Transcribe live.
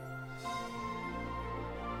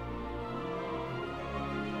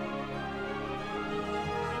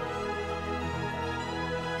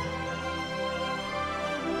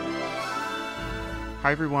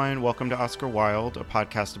Hi everyone, welcome to Oscar Wild, a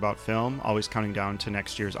podcast about film, always counting down to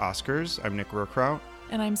next year's Oscars. I'm Nick Rohrkraut.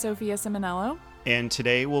 And I'm Sophia Simonello. And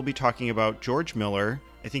today we'll be talking about George Miller.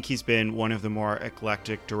 I think he's been one of the more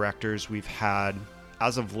eclectic directors we've had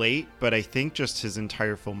as of late, but I think just his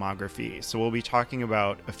entire filmography. So we'll be talking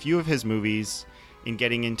about a few of his movies and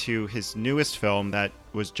getting into his newest film that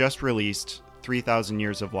was just released, 3,000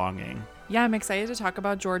 Years of Longing. Yeah, I'm excited to talk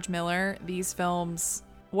about George Miller. These films,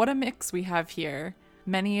 what a mix we have here.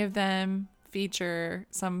 Many of them feature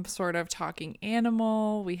some sort of talking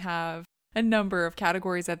animal. We have a number of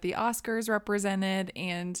categories at the Oscars represented,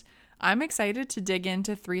 and I'm excited to dig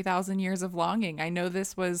into 3,000 Years of Longing. I know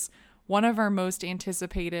this was one of our most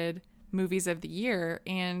anticipated movies of the year,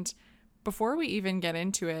 and before we even get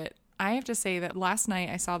into it, I have to say that last night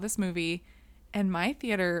I saw this movie and my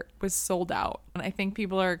theater was sold out. And I think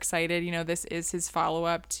people are excited. You know, this is his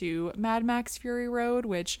follow-up to Mad Max Fury Road,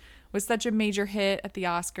 which was such a major hit at the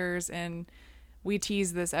Oscars, and we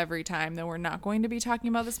tease this every time that we're not going to be talking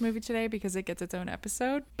about this movie today because it gets its own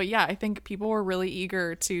episode. But yeah, I think people were really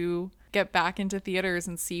eager to get back into theaters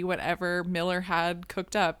and see whatever Miller had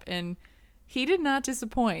cooked up, and he did not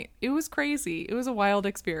disappoint. It was crazy. It was a wild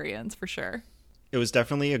experience for sure. It was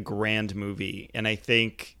definitely a grand movie, and I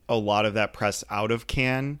think a lot of that press out of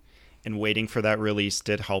Cannes and waiting for that release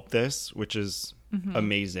did help this, which is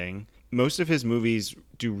amazing. Most of his movies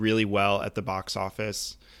do really well at the box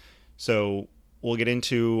office, so we'll get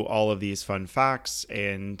into all of these fun facts,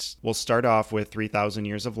 and we'll start off with 3,000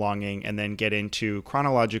 Years of Longing and then get into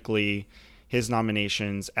chronologically his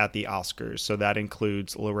nominations at the Oscars. So that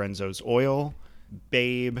includes Lorenzo's Oil,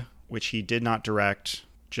 Babe, which he did not direct.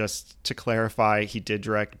 Just to clarify, he did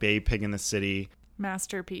direct Babe, Pig in the City.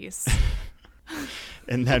 Masterpiece.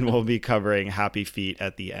 And then we'll be covering Happy Feet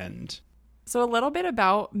at the end. So a little bit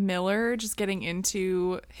about Miller, just getting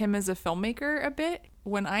into him as a filmmaker a bit.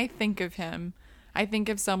 When I think of him, I think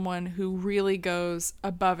of someone who really goes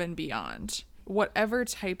above and beyond. Whatever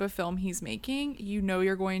type of film he's making, you know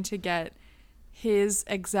you're going to get his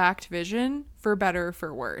exact vision, for better or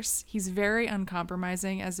for worse. He's very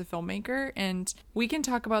uncompromising as a filmmaker, and we can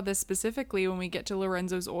talk about this specifically when we get to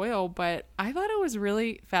Lorenzo's Oil, but I thought it was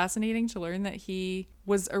really fascinating to learn that he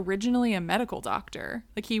was originally a medical doctor.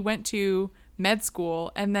 Like, he went to med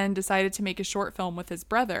school and then decided to make a short film with his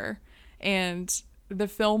brother, and the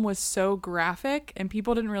film was so graphic and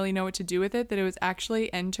people didn't really know what to do with it that it was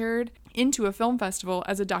actually entered into a film festival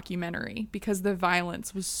as a documentary because the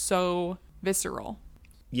violence was so visceral.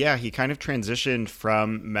 Yeah, he kind of transitioned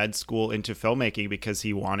from med school into filmmaking because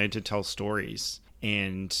he wanted to tell stories.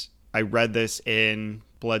 And I read this in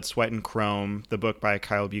Blood, Sweat, and Chrome, the book by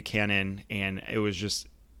Kyle Buchanan, and it was just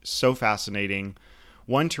so fascinating.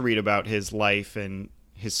 One, to read about his life and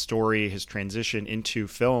his story, his transition into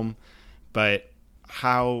film, but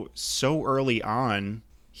how so early on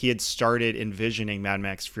he had started envisioning Mad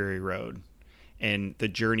Max Fury Road and the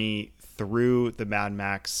journey through the Mad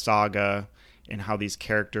Max saga and how these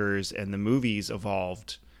characters and the movies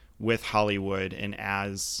evolved with Hollywood and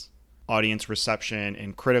as audience reception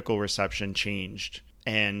and critical reception changed.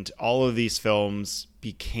 And all of these films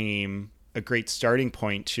became a great starting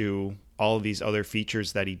point to all of these other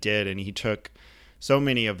features that he did. And he took so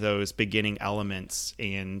many of those beginning elements.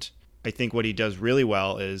 And I think what he does really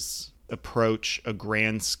well is approach a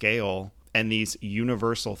grand scale and these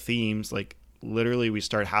universal themes. Like, literally, we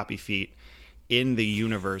start Happy Feet in the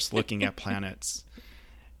universe looking at planets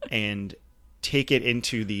and take it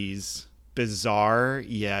into these bizarre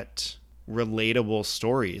yet relatable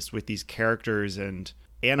stories with these characters and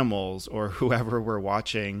animals or whoever we're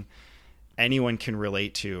watching anyone can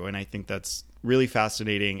relate to. And I think that's really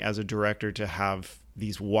fascinating as a director to have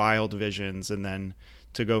these wild visions and then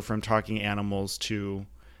to go from talking animals to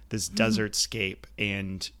this desert scape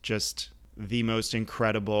and just the most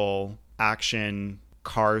incredible action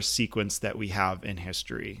car sequence that we have in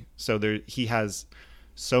history. So he has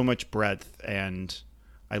so much breadth, and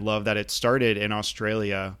I love that it started in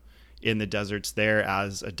Australia in the deserts there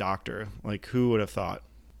as a doctor. Like, who would have thought?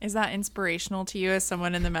 Is that inspirational to you as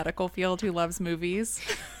someone in the medical field who loves movies?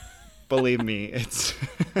 Believe me, it's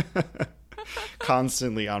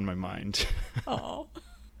constantly on my mind. Oh.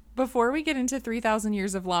 Before we get into 3,000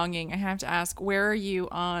 Years of Longing, I have to ask, where are you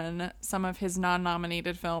on some of his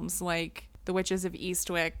non-nominated films like The Witches of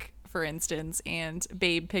Eastwick, for instance, and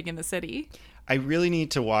Babe, Pig in the City? I really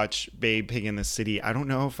need to watch Babe, Pig in the City. I don't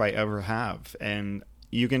know if I ever have, and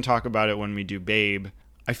you can talk about it when we do Babe.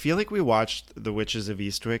 I feel like we watched The Witches of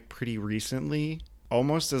Eastwick pretty recently,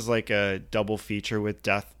 almost as like a double feature with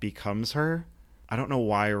Death Becomes Her. I don't know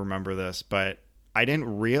why I remember this, but I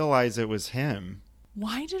didn't realize it was him.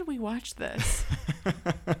 Why did we watch this?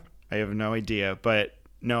 I have no idea, but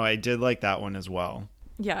no, I did like that one as well.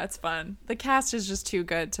 Yeah, it's fun. The cast is just too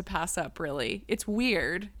good to pass up, really. It's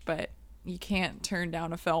weird, but you can't turn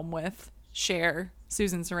down a film with Cher,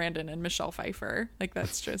 Susan Sarandon, and Michelle Pfeiffer. Like,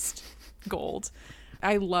 that's just gold.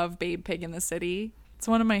 I love Babe Pig in the City. It's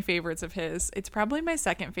one of my favorites of his. It's probably my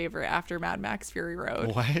second favorite after Mad Max Fury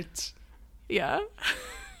Road. What? Yeah.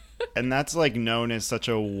 And that's like known as such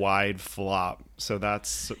a wide flop. So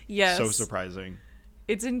that's Yes. so surprising.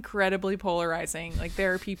 It's incredibly polarizing. Like,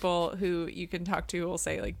 there are people who you can talk to who will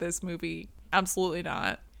say, like, this movie, absolutely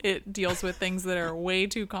not. It deals with things that are way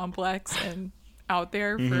too complex and out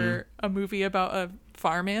there for a movie about a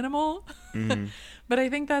farm animal. But I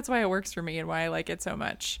think that's why it works for me and why I like it so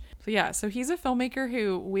much. So yeah, so he's a filmmaker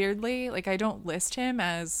who weirdly, like, I don't list him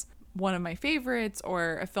as one of my favorites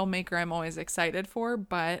or a filmmaker I'm always excited for,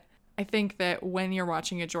 but I think that when you're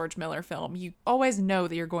watching a George Miller film, you always know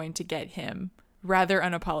that you're going to get him rather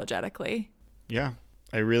unapologetically. Yeah,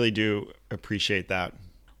 I really do appreciate that.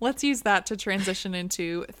 Let's use that to transition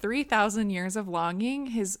into 3,000 Years of Longing,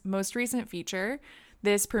 his most recent feature.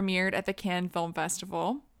 This premiered at the Cannes Film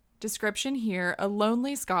Festival. Description here: a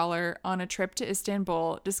lonely scholar on a trip to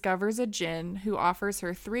Istanbul discovers a djinn who offers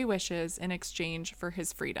her 3 wishes in exchange for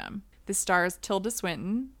his freedom. This stars Tilda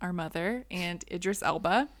Swinton, our mother, and Idris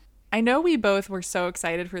Elba. I know we both were so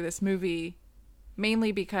excited for this movie,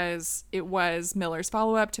 mainly because it was Miller's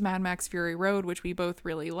follow-up to Mad Max Fury Road, which we both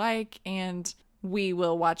really like, and we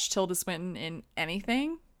will watch Tilda Swinton in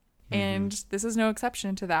anything. And this is no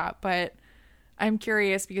exception to that. But I'm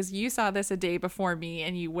curious because you saw this a day before me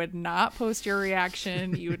and you would not post your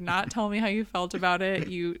reaction. You would not tell me how you felt about it.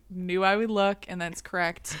 You knew I would look, and that's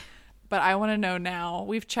correct. But I want to know now.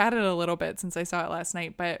 We've chatted a little bit since I saw it last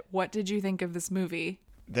night, but what did you think of this movie?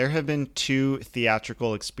 There have been 2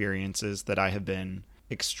 theatrical experiences that I have been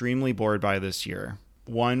extremely bored by this year.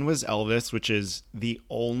 One was Elvis, which is the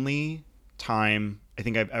only time I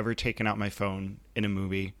think I've ever taken out my phone in a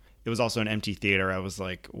movie. It was also an empty theater. I was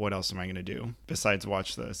like, what else am I going to do besides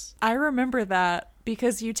watch this? I remember that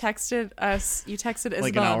because you texted Like an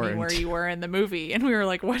Isabel hour and me where into- you were in the movie, and we were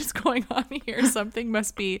like, what is going on here? Something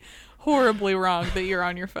must be horribly wrong that you're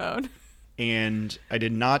on your phone. And I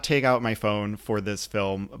did not take out my phone for this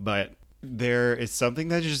film, but there is something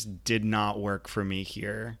that just did not work for me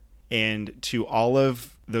here. And to all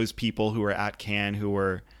of those people who were at Cannes who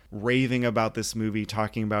were raving about this movie,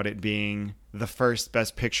 talking about it being the first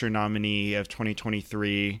Best Picture nominee of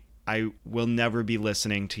 2023, I will never be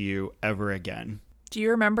listening to you ever again. Do you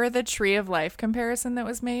remember the Tree of Life comparison that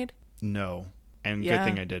was made? No. And Yeah. good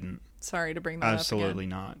thing I didn't. Sorry to bring that Absolutely up again.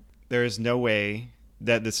 not. There is no way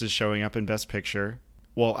that this is showing up in Best Picture.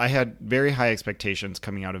 Well, I had very high expectations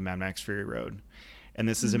coming out of Mad Max Fury Road. And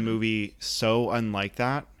this is a movie so unlike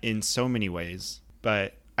that in so many ways.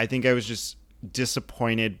 But I think I was just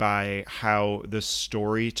disappointed by how the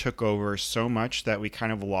story took over so much that we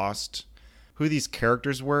kind of lost who these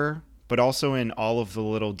characters were, but also in all of the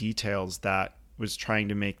little details that was trying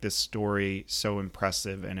to make this story so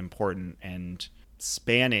impressive and important and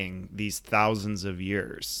spanning these thousands of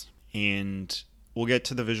years. And we'll get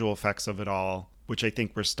to the visual effects of it all, which I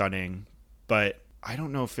think were stunning. But I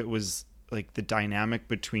don't know if it was like the dynamic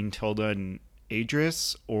between Tilda and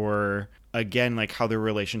Idris, or again, like how their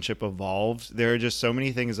relationship evolved. There are just so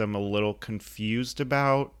many things I'm a little confused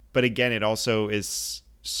about. But again, it also is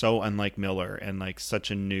so unlike Miller and like such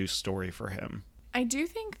a new story for him. I do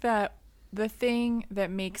think that the thing that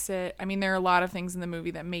makes it, I mean, there are a lot of things in the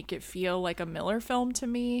movie that make it feel like a Miller film to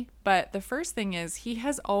me. But the first thing is he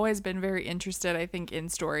has always been very interested, I think, in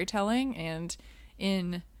storytelling and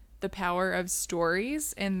in the power of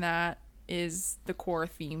stories. And that is the core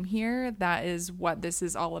theme here. That is what this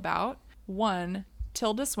is all about. One,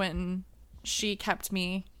 Tilda Swinton, she kept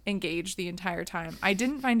me engaged the entire time. I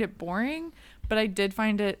didn't find it boring, but I did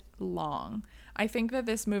find it long. I think that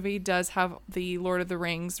this movie does have the Lord of the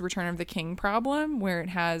Rings Return of the King problem, where it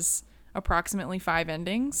has approximately 5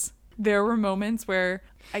 endings. There were moments where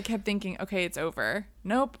I kept thinking, okay, it's over.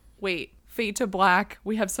 Nope. Wait, fade to black.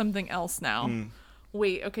 We have something else now.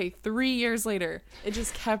 Wait, okay, 3 years later. It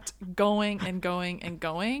just kept going and going and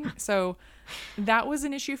going. So that was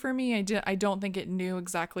an issue for me. I don't think it knew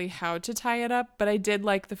exactly how to tie it up, but I did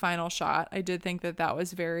like the final shot. I did think that that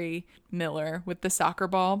was very Miller with the soccer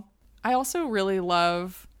ball. I also really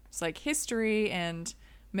love like history and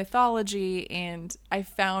mythology, and I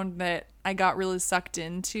found that I got really sucked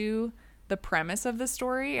into the premise of the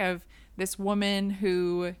story of this woman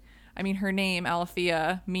who, I mean, her name,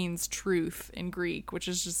 Alethea, means truth in Greek, which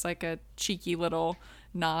is just like a cheeky little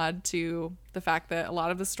nod to the fact that a lot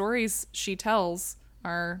of the stories she tells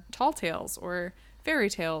are tall tales or fairy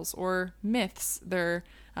tales or myths. They're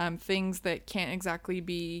things that can't exactly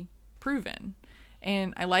be proven.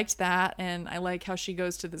 And I liked that. And I like how she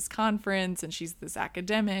goes to this conference and she's this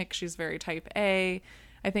academic. She's very type A.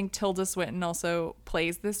 I think Tilda Swinton also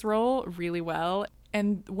plays this role really well.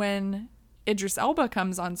 And when Idris Elba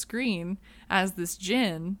comes on screen as this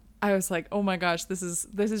djinn, I was like, oh my gosh, this is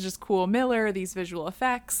just cool. Miller, these visual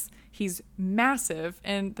effects. He's massive.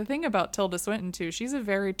 And the thing about Tilda Swinton too, she's a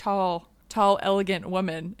very tall, elegant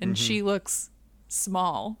woman, and she looks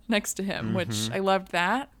small next to him, which I loved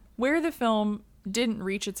that. Where the film didn't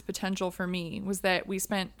reach its potential for me was that we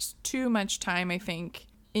spent too much time, I think,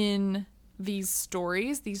 in these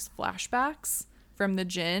stories, these flashbacks from the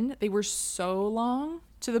djinn. They were so long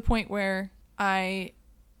to the point where I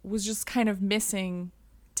was just kind of missing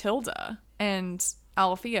Tilda and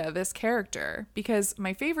Althea, this character, because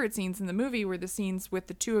my favorite scenes in the movie were the scenes with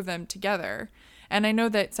the two of them together. And I know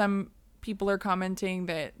that some people are commenting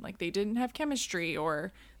that like they didn't have chemistry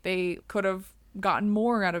or they could have gotten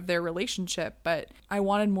more out of their relationship, but I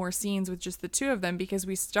wanted more scenes with just the two of them because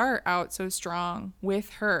we start out so strong with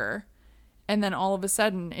her, and then all of a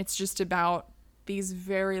sudden it's just about these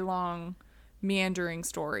very long meandering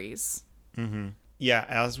stories. Yeah,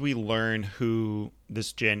 as we learn who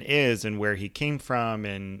this djinn is and where he came from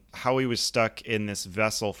and how he was stuck in this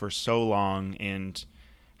vessel for so long and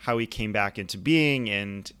how he came back into being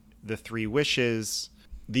and the three wishes,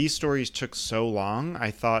 these stories took so long.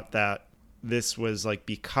 I thought that this was like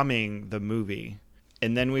becoming the movie.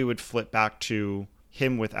 And then we would flip back to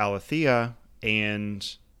him with Alethea,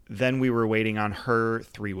 and then we were waiting on her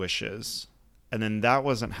three wishes. And then that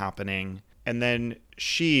wasn't happening. And then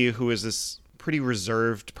she, who is this pretty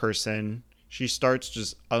reserved person, she starts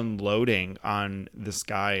just unloading on this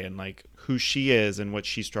guy and like who she is and what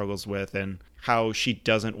she struggles with and how she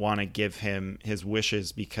doesn't want to give him his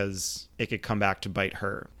wishes because it could come back to bite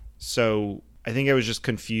her. So I think I was just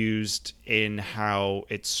confused in how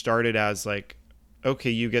it started as like,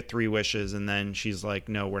 okay, you get three wishes. And then she's like,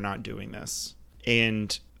 no, we're not doing this.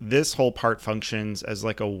 And this whole part functions as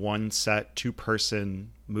like a one set, two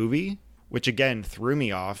person movie, which again threw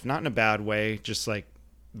me off, not in a bad way, just like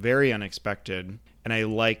very unexpected. And I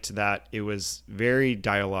liked that it was very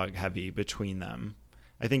dialogue heavy between them.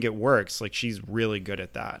 I think it works. Like she's really good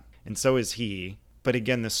at that. And so is he. But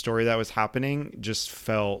again, the story that was happening just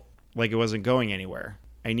felt like it wasn't going anywhere.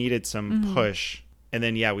 I needed some push. And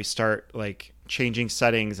then, yeah, we start like changing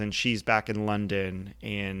settings and she's back in London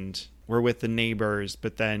and we're with the neighbors,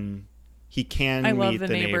 but then he can I meet love the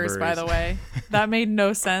neighbors, by the way. That made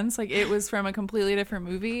no sense. Like it was from a completely different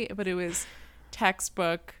movie, but it was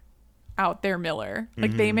textbook out there Miller.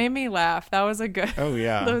 Like they made me laugh. That was a good. Oh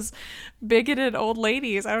yeah. Those bigoted old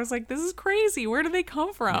ladies. I was like, this is crazy. Where do they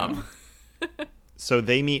come from? Yeah. So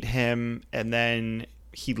they meet him and then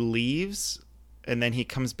he leaves and then he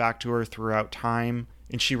comes back to her throughout time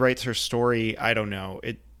and she writes her story. I don't know.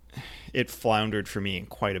 It floundered for me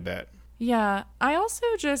quite a bit. Yeah. I also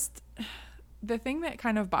just, the thing that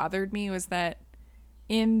kind of bothered me was that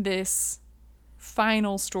in this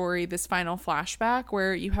final story, this final flashback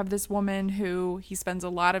where you have this woman who he spends a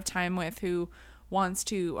lot of time with who wants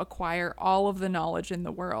to acquire all of the knowledge in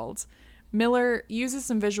the world. Miller uses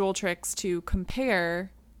some visual tricks to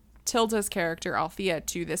compare Tilda's character Althea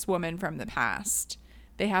to this woman from the past.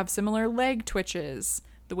 They have similar leg twitches,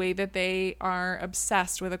 the way that they are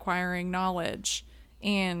obsessed with acquiring knowledge,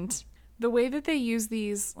 and the way that they use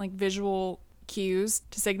these like visual cues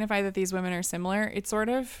to signify that these women are similar. It sort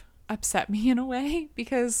of upset me in a way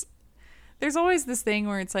because there's always this thing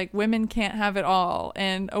where it's like women can't have it all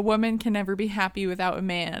and a woman can never be happy without a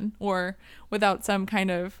man or without some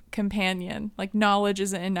kind of companion. Like knowledge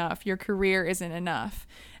isn't enough, your career isn't enough.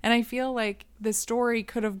 And I feel like the story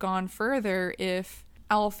could have gone further if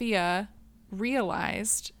Althea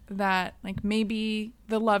realized that like maybe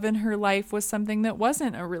the love in her life was something that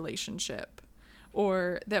wasn't a relationship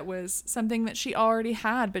or that was something that she already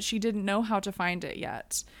had but she didn't know how to find it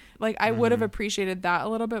yet. Like I would have appreciated that a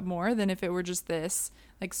little bit more than if it were just this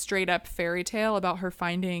like straight up fairy tale about her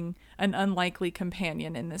finding an unlikely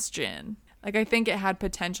companion in this djinn. Like I think it had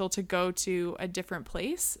potential to go to a different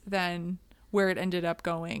place than where it ended up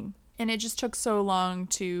going. And it just took so long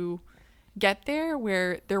to get there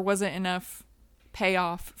where there wasn't enough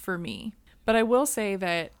payoff for me. But I will say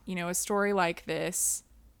that, you know, a story like this,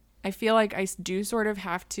 I feel like I do sort of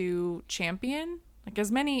have to champion like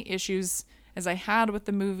as many issues as I had with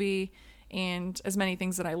the movie and as many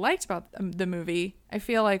things that I liked about the movie. I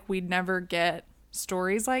feel like we'd never get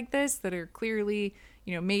stories like this that are clearly,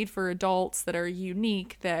 you know, made for adults, that are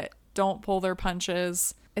unique, that don't pull their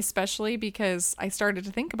punches. especially because I started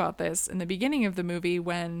to think about this in the beginning of the movie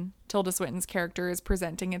when Tilda Swinton's character is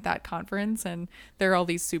presenting at that conference and there are all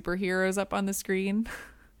these superheroes up on the screen.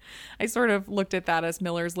 I sort of looked at that as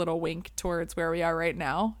Miller's little wink towards where we are right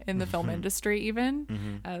now in the film industry,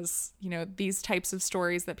 even as, you know, these types of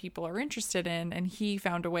stories that people are interested in. And he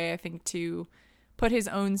found a way, I think, to put his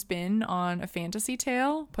own spin on a fantasy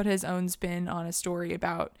tale, put his own spin on a story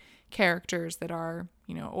about characters that are,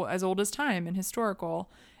 you know, as old as time and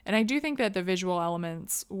historical. And I do think that the visual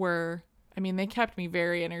elements were, I mean, they kept me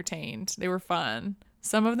very entertained. They were fun.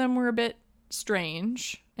 Some of them were a bit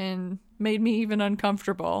strange and made me even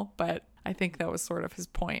uncomfortable, but I think that was sort of his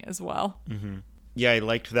point as well. Yeah, I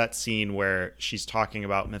liked that scene where she's talking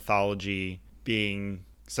about mythology being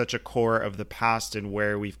such a core of the past and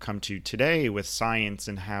where we've come to today with science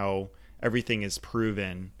and how everything is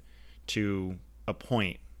proven to a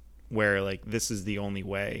point where like this is the only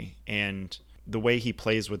way. And the way he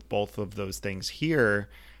plays with both of those things here,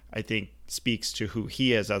 I think speaks to who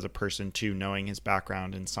he is as a person too, knowing his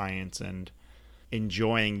background in science and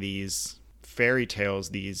enjoying these fairy tales,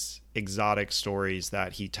 these exotic stories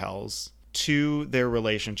that he tells. To their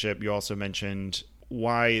relationship, you also mentioned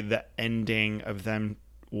why the ending of them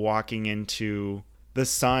walking into the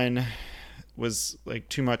sun was like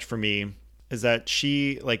too much for me, is that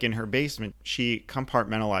she, like in her basement, she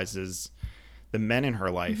compartmentalizes the men in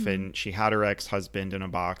her life, and she had her ex-husband in a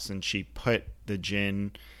box and she put the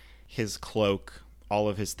djinn, his cloak, all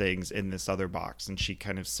of his things in this other box, and she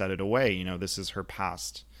kind of set it away. You know, this is her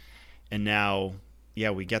past. And now,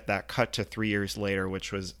 yeah, we get that cut to 3 years later,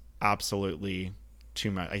 which was absolutely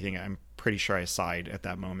too much. I think I'm pretty sure I sighed at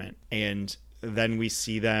that moment. And then we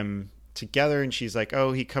see them together and she's like,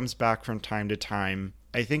 oh, he comes back from time to time.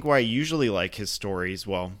 I think why I usually like his stories,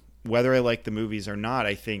 well, whether I like the movies or not,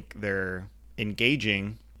 I think they're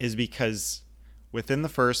engaging, is because within the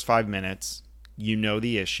first 5 minutes, you know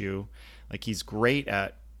the issue. Like, he's great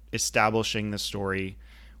at establishing the story,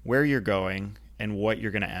 where you're going, and what you're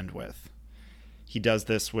going to end with. He does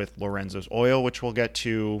this with Lorenzo's Oil, which we'll get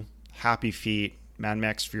to, Happy Feet, Mad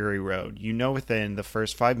Max Fury Road. You know within the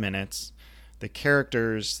first 5 minutes the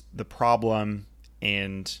characters, the problem,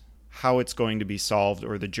 and how it's going to be solved,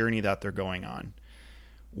 or the journey that they're going on.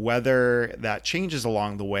 Whether that changes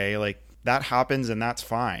along the way, like, that happens and that's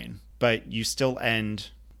fine, but you still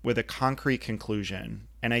end with a concrete conclusion.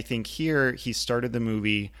 And I think here he started the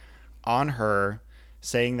movie on her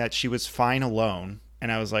saying that she was fine alone.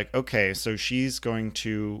 And I was like, okay, so she's going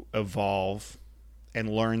to evolve and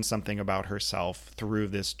learn something about herself through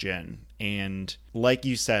this djinn. And like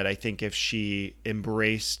you said, I think if she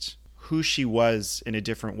embraced who she was in a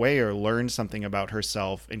different way, or learned something about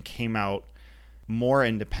herself and came out more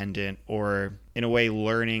independent, or in a way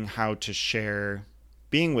learning how to share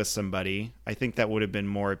being with somebody, I think that would have been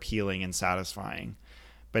more appealing and satisfying.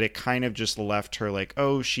 But it kind of just left her like,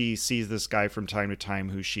 oh, she sees this guy from time to time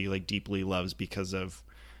who she like deeply loves because of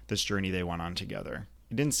this journey they went on together.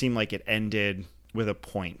 It didn't seem like it ended with a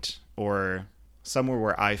point, or somewhere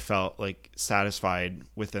where I felt like satisfied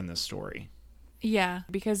within the story. Yeah,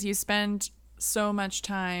 because you spend so much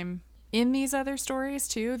time in these other stories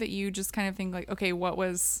too that you just kind of think like, okay, what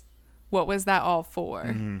was that all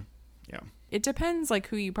for? Yeah. It depends like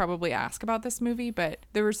who you probably ask about this movie, but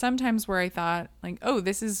there were some times where I thought like, oh,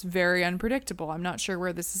 this is very unpredictable. I'm not sure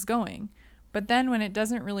where this is going. But then when it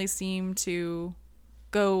doesn't really seem to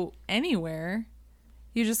go anywhere,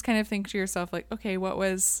 you just kind of think to yourself like, okay, what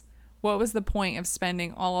was the point of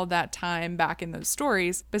spending all of that time back in those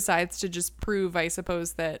stories besides to just prove, I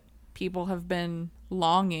suppose, that people have been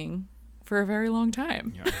longing for a very long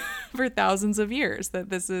time, for thousands of years, that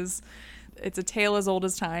it's a tale as old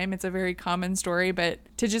as time. It's a very common story, but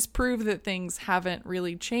to just prove that things haven't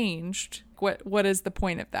really changed, what is the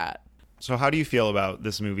point of that? So how do you feel about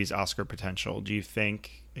this movie's Oscar potential? Do you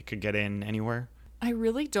think it could get in anywhere? I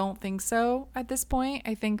really don't think so at this point.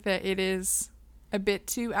 I think that it is a bit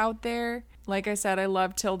too out there. Like I said, I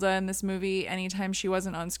loved Tilda in this movie. Anytime she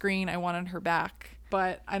wasn't on screen, I wanted her back.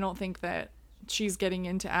 But I don't think that she's getting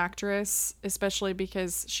into actress, especially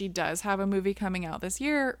because she does have a movie coming out this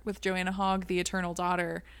year with Joanna Hogg, The Eternal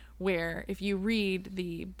Daughter, where if you read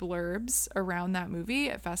the blurbs around that movie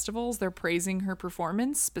at festivals, they're praising her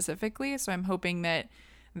performance specifically. So I'm hoping that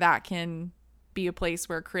that can be a place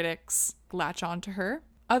where critics latch on to her.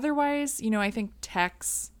 Otherwise, I think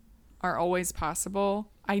techs are always possible.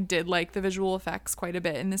 I did like the visual effects quite a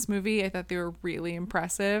bit in this movie. I thought they were really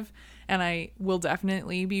impressive, and I will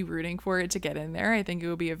definitely be rooting for it to get in there. I think it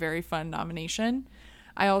will be a very fun nomination.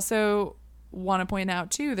 I also want to point out,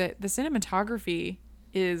 too, that the cinematography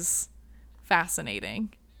is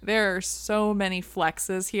fascinating. there are so many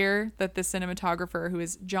flexes here that the cinematographer, who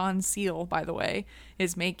is John Seal, by the way,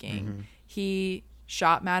 is making. He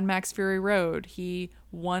shot Mad Max Fury Road. He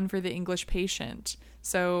won for The English Patient.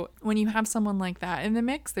 So when you have someone like that in the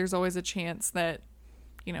mix, there's always a chance that,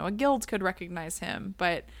 you know, a guild could recognize him.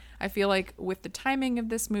 But I feel like with the timing of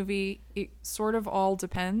this movie, it sort of all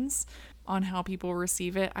depends on how people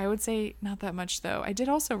receive it. I would say not that much, though. I did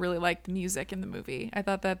also really like the music in the movie. I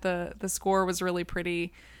thought that the score was really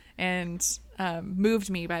pretty and moved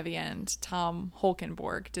me by the end. Tom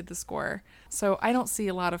Holkenborg did the score. So I don't see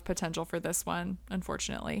a lot of potential for this one,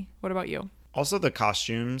 unfortunately. What about you? Also, the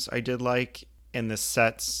costumes I did like, and the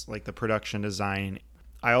sets, like the production design.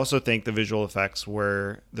 I also think the visual effects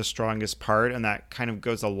were the strongest part, and that kind of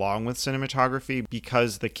goes along with cinematography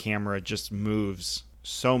because the camera just moves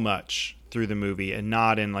so much through the movie, and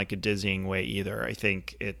not in like a dizzying way either. I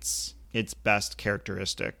think it's best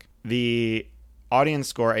characteristic. The audience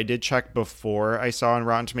score I did check before I saw on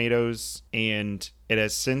Rotten Tomatoes, and it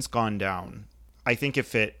has since gone down. I think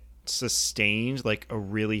if it sustained like a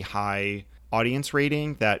really high audience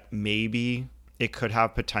rating, that maybe it could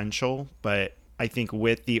have potential, but I think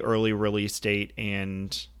with the early release date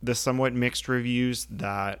and the somewhat mixed reviews,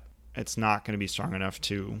 that it's not going to be strong enough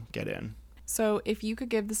to get in. So if you could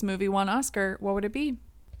give this movie one Oscar, what would it be?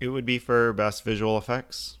 It would be for best visual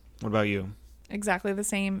effects. What about you? Exactly the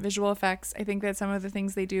same. Visual effects. I think that some of the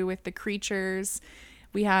things they do with the creatures,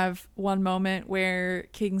 we have one moment where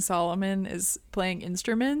King Solomon is playing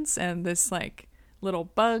instruments and this like little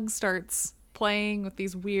bug starts playing with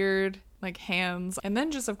these weird like hands. And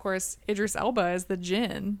then just, of course, Idris Elba as the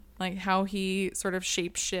djinn, like how he sort of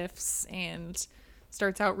shape shifts and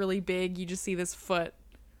starts out really big. You just see this foot.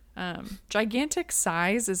 Gigantic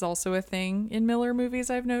size is also a thing in Miller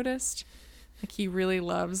movies, I've noticed. Like he really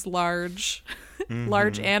loves large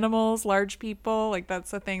large animals, large people. Like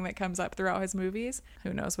that's a thing that comes up throughout his movies.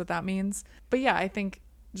 Who knows what that means? But yeah, I think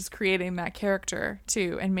just creating that character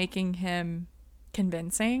too and making him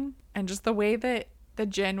convincing, and just the way that the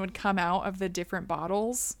gin would come out of the different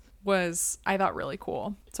bottles was, I thought, really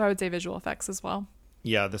cool. So I would say visual effects as well.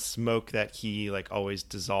 Yeah, the smoke that he like always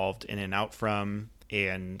dissolved in and out from,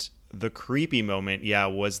 and the creepy moment,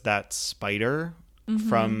 was that spider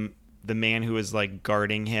from the man who was like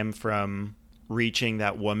guarding him from reaching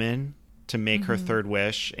that woman to make her third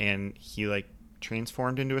wish, and he like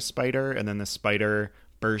transformed into a spider, and then the spider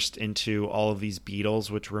burst into all of these beetles,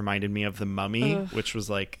 which reminded me of The Mummy, which was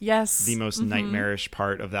like the most nightmarish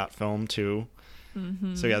part of that film too.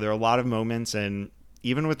 So yeah, there are a lot of moments, and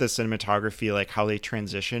even with the cinematography, like how they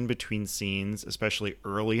transition between scenes, especially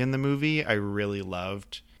early in the movie, I really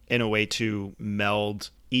loved, in a way to meld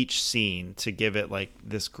each scene to give it like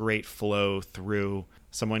this great flow through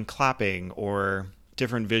someone clapping or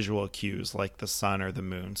different visual cues like the sun or the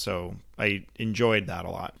moon. So I enjoyed that a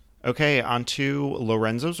lot. Okay, on to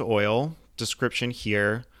Lorenzo's Oil. Description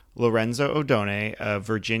here. Lorenzo Odone, a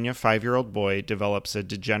Virginia 5-year-old boy, develops a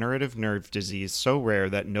degenerative nerve disease so rare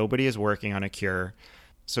that nobody is working on a cure.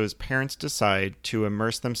 So his parents decide to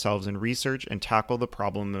immerse themselves in research and tackle the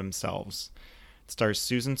problem themselves. It stars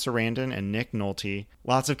Susan Sarandon and Nick Nolte.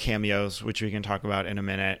 Lots of cameos, which we can talk about in a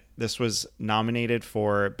minute. This was nominated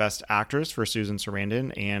for Best Actress for Susan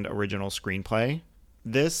Sarandon and Original Screenplay.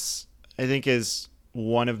 This, I think, is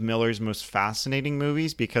one of Miller's most fascinating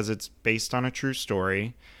movies because it's based on a true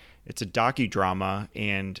story. It's a docudrama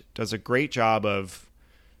and does a great job of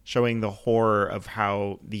showing the horror of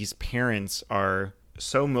how these parents are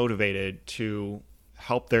so motivated to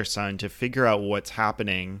help their son to figure out what's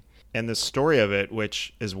happening. And the story of it,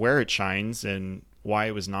 which is where it shines and why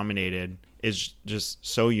it was nominated, is just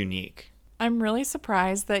so unique. I'm really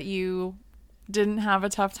surprised that you didn't have a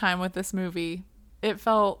tough time with this movie. It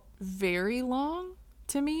felt very long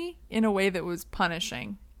to me in a way that was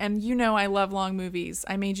punishing. And you know I love long movies.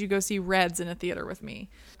 I made you go see Reds in a theater with me.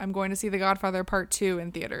 I'm going to see The Godfather Part 2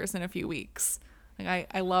 in theaters in a few weeks. Like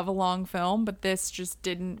I love a long film, but this just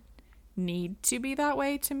didn't need to be that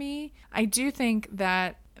way to me. I do think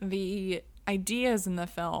that the ideas in the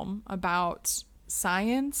film about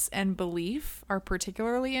science and belief are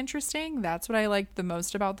particularly interesting. That's what I liked the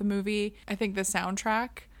most about the movie. I think the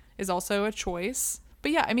soundtrack is also a choice. But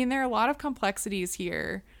yeah, I mean, there are a lot of complexities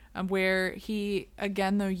here where he,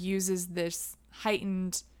 again, though, uses this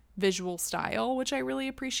heightened visual style, which I really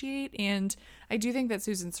appreciate. And I do think that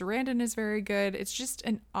Susan Sarandon is very good. It's just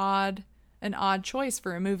an odd choice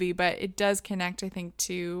for a movie, but it does connect, I think,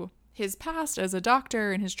 to his past as a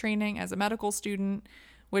doctor and his training as a medical student,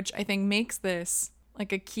 which I think makes this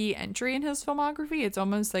like a key entry in his filmography. It's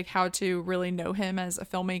almost like how to really know him as a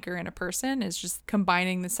filmmaker and a person is just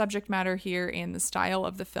combining the subject matter here and the style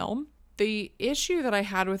of the film. The issue that I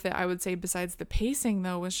had with it, I would say, besides the pacing,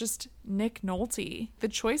 though, was just Nick Nolte. The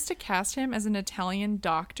choice to cast him as an Italian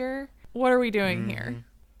doctor. What are we doing here?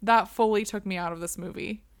 That fully took me out of this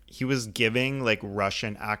movie. He was giving like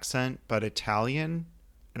Russian accent, but Italian.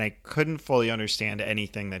 And I couldn't fully understand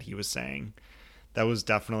anything that he was saying. That was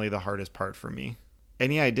definitely the hardest part for me.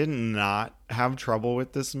 And yeah, I did not have trouble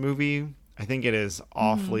with this movie. I think it is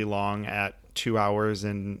awfully long at 2 hours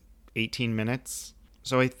and 18 minutes.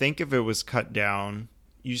 So I think if it was cut down,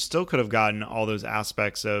 you still could have gotten all those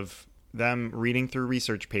aspects of them reading through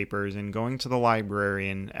research papers and going to the library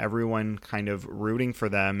and everyone kind of rooting for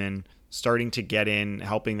them and starting to get in,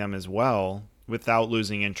 helping them as well without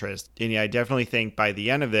losing interest. And yeah, I definitely think by the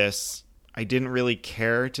end of this, I didn't really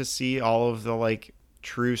care to see all of the like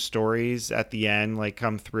true stories at the end like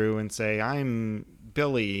come through and say, I'm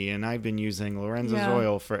Billy and I've been using Lorenzo's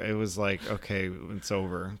oil for, it was like, okay, it's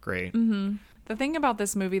over. Great. The thing about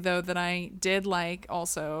this movie, though, that I did like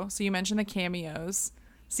also, so you mentioned the cameos,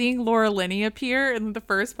 seeing Laura Linney appear in the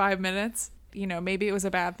first 5 minutes, you know, maybe it was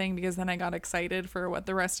a bad thing because then I got excited for what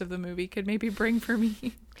the rest of the movie could maybe bring for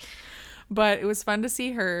me. But it was fun to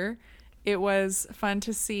see her. It was fun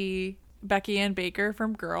to see Becky Ann Baker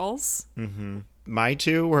from Girls. My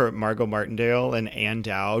two were Margot Martindale and Ann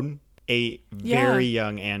Dowd, a very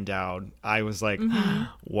young Ann Dowd. I was like,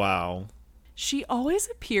 wow. She always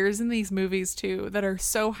appears in these movies, too, that are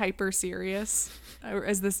so hyper serious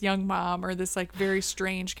as this young mom or this like very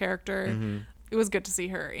strange character. It was good to see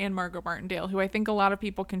her and Margot Martindale, who I think a lot of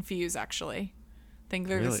people confuse, actually. Think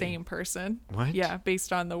they're the same person. What? Yeah,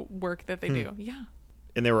 based on the work that they do. Yeah.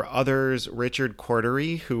 And there were others. Richard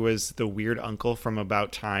Cordery, who was the weird uncle from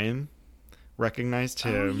About Time, recognized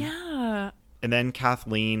him. Oh, yeah. And then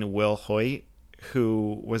Kathleen Will Hoyt,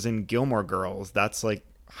 who was in Gilmore Girls. That's like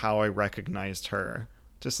how I recognized her.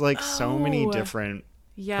 Just like so many different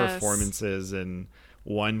performances in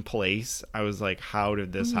one place. I was like, how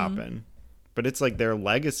did this happen? But it's like their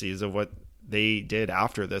legacies of what they did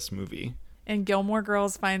after this movie. And Gilmore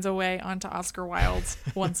Girls finds a way onto Oscar Wilde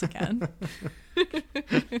once again.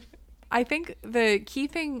 I think the key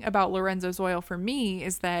thing about Lorenzo's Oil for me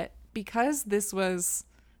is that because this was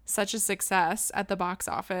such a success at the box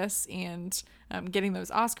office and getting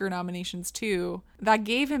those Oscar nominations too, that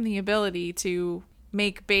gave him the ability to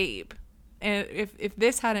make Babe. And if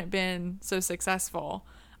this hadn't been so successful,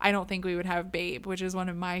 I don't think we would have Babe, which is one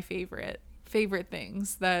of my favorite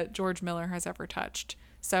things that George Miller has ever touched.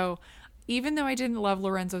 So even though I didn't love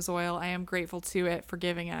Lorenzo's Oil, I am grateful to it for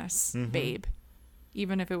giving us Babe,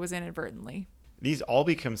 even if it was inadvertently. These all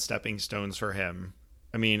become stepping stones for him.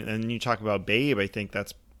 I mean, and you talk about Babe, I think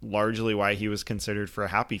that's largely why he was considered for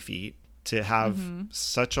Happy Feet, to have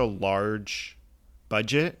such a large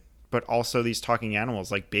budget, but also these talking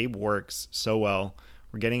animals. Like Babe works so well.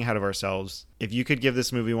 We're getting ahead of ourselves. If you could give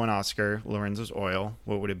this movie one Oscar, Lorenzo's Oil,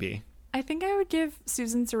 what would it be? I think I would give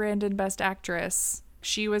Susan Sarandon Best Actress.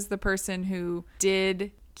 She was the person who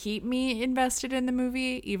did keep me invested in the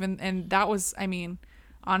movie, and that was, I mean,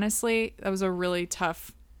 honestly, that was a really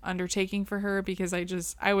tough undertaking for her because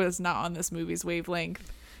I was not on this movie's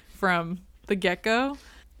wavelength from the get-go.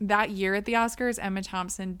 That year at the Oscars, Emma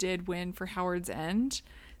Thompson did win for Howard's End.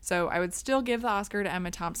 So I would still give the Oscar to Emma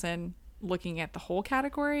Thompson looking at the whole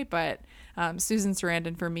category, but Susan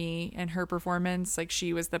Sarandon for me and her performance, like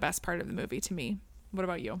she was the best part of the movie to me. What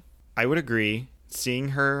about you? I would agree. Seeing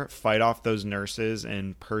her fight off those nurses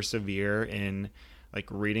and persevere in like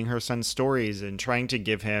reading her son's stories and trying to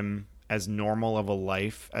give him as normal of a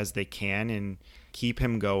life as they can and keep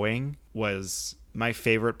him going was my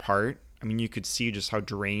favorite part. I mean, you could see just how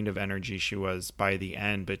drained of energy she was by the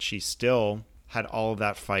end, but she still had all of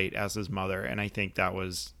that fight as his mother. And I think that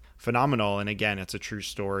was phenomenal. And again, it's a true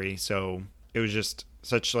story. So it was just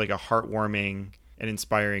such like a heartwarming and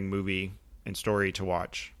inspiring movie and story to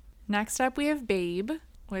watch. Next up, we have Babe,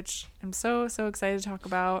 which I'm so excited to talk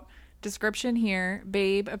about. Description here: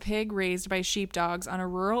 Babe, a pig raised by sheepdogs on a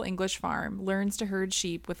rural English farm, learns to herd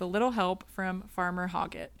sheep with a little help from Farmer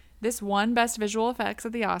Hoggett. This won Best Visual Effects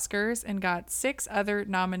at the Oscars and got 6 other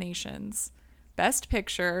nominations. Best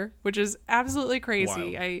Picture, which is absolutely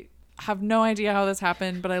crazy. Wow. I have no idea how this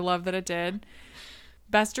happened, but I love that it did.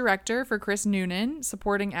 Best Director for Chris Noonan,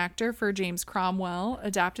 Supporting Actor for James Cromwell,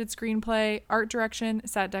 Adapted Screenplay, Art Direction,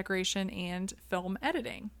 Set Decoration, and Film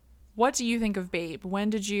Editing. What do you think of Babe? When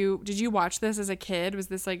did you watch this as a kid? Was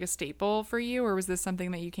this like a staple for you, or was this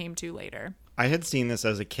something that you came to later? I had seen this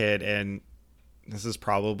as a kid, and this is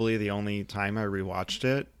probably the only time I rewatched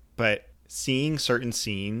it, but seeing certain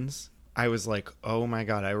scenes, I was like, oh my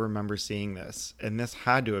God, I remember seeing this. And this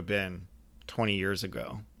had to have been 20 years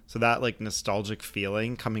ago. So that like nostalgic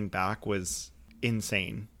feeling coming back was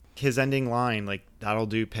insane. His ending line, like, that'll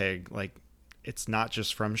do, pig. Like, it's not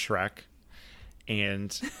just from Shrek. And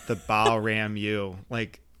the bow ram you.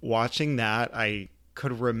 Like, watching that, I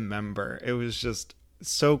could remember. It was just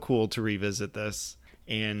so cool to revisit this.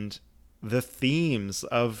 And the themes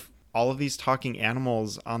of all of these talking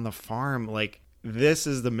animals on the farm, like, this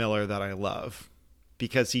is the Miller that I love.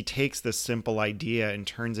 Because he takes this simple idea and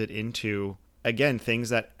turns it into, again, things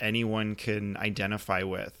that anyone can identify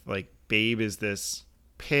with. Like, Babe is this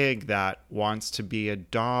pig that wants to be a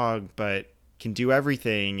dog but can do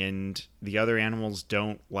everything, and the other animals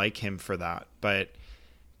don't like him for that. But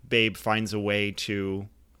Babe finds a way to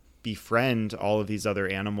befriend all of these other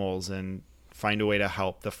animals and find a way to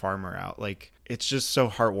help the farmer out. Like, it's just so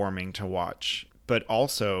heartwarming to watch. But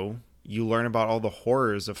also, you learn about all the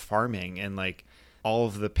horrors of farming and like all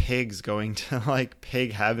of the pigs going to like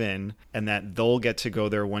pig heaven, and that they'll get to go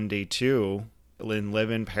there one day too and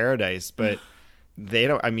live in paradise. But they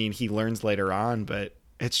don't, I mean, he learns later on, but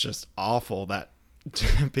it's just awful. That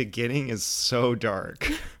beginning is so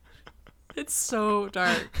dark. It's so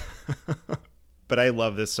dark. But I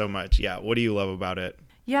love this so much. Yeah. What do you love about it?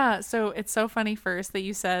 Yeah, so it's so funny first that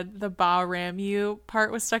you said the bow ram you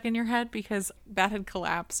part was stuck in your head, because that had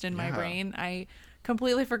collapsed in my brain. I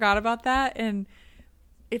completely forgot about that. And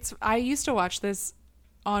I used to watch this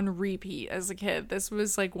on repeat as a kid. This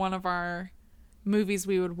was like one of our movies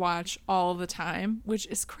we would watch all the time, which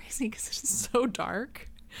is crazy because it's so dark.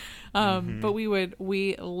 But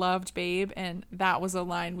we loved Babe, and that was a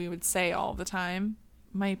line we would say all the time.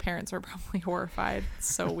 My parents were probably horrified.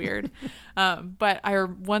 It's so weird. But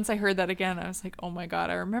once I heard that again, I was like, oh my God,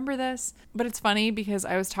 I remember this. But it's funny because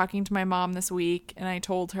I was talking to my mom this week, and I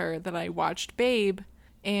told her that I watched Babe,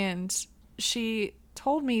 and she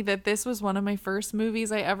told me that this was one of my first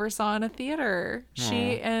movies I ever saw in a theater. Aww.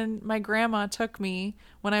 She and my grandma took me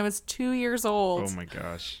when I was 2 years old. Oh my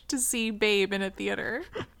gosh. To see Babe in a theater.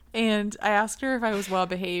 And I asked her if I was well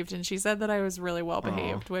behaved, and she said that I was really well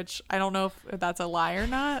behaved, which I don't know if that's a lie or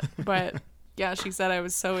not, but yeah, she said I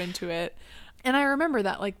was so into it. And I remember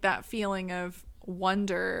that, like, that feeling of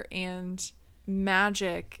wonder and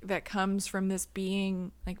magic that comes from this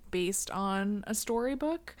being like based on a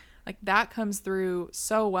storybook. Like, that comes through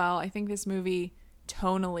so well. I think this movie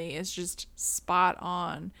tonally is just spot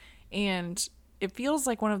on, and it feels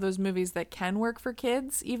like one of those movies that can work for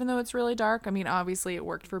kids, even though it's really dark. I mean, obviously it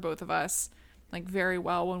worked for both of us like very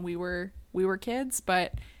well when we were kids,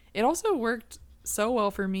 but it also worked so well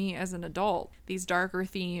for me as an adult. These darker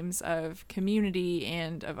themes of community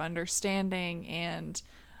and of understanding and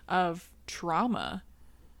of trauma,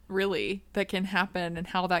 really, that can happen, and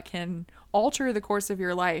how that can alter the course of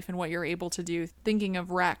your life and what you're able to do. Thinking of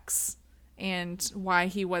Rex and why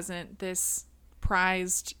he wasn't this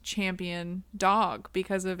prized champion dog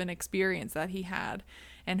because of an experience that he had,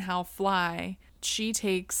 and how Fly, she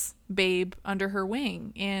takes Babe under her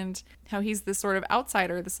wing, and how he's this sort of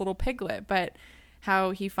outsider, this little piglet, but how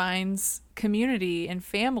he finds community and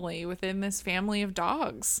family within this family of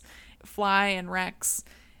dogs. Fly and Rex,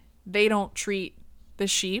 they don't treat the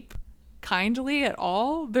sheep kindly at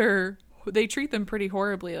all. They treat them pretty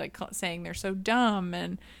horribly, like saying they're so dumb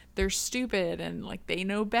and they're stupid and like they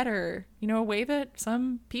know better, a way that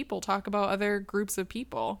some people talk about other groups of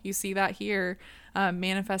people. You see that here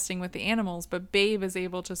manifesting with the animals, but Babe is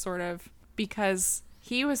able to sort of, because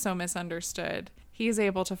he was so misunderstood, he is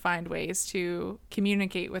able to find ways to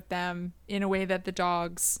communicate with them in a way that the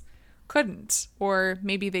dogs couldn't, or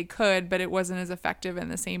maybe they could, but it wasn't as effective in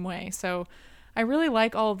the same way. So I really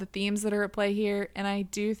like all of the themes that are at play here, and I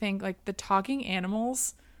do think like the talking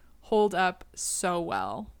animals hold up so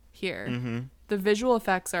well here. Mm-hmm. The visual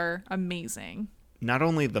effects are amazing. Not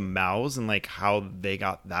only the mouths and like how they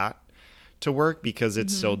got that to work, because it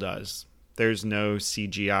still does. There's no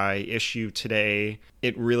CGI issue today.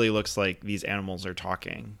 It really looks like these animals are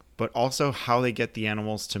talking, but also how they get the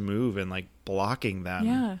animals to move and like blocking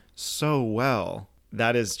them so well.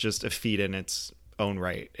 That is just a feat in its own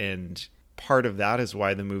right. And part of that is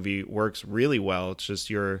why the movie works really well. It's just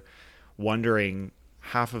you're wondering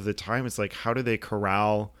half of the time, it's like, how do they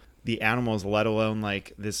corral the animals, let alone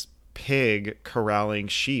like this pig corralling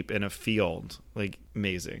sheep in a field? Like,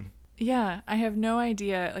 amazing. Yeah, I have no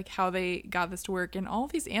idea like how they got this to work. And all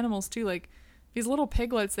of these animals too, like these little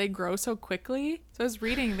piglets, they grow so quickly. So I was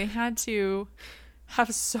reading, they had to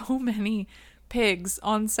have so many pigs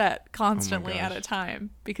on set constantly at a time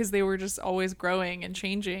because they were just always growing and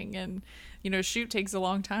changing, and shoot takes a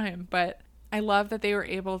long time. But I love that they were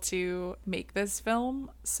able to make this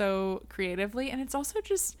film so creatively, and it's also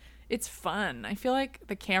just, it's fun. I feel like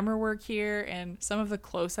the camera work here and some of the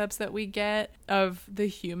close-ups that we get of the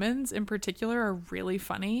humans in particular are really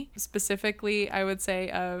funny. Specifically, I would say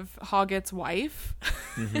of Hoggett's wife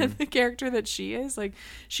and the character that she is. Like,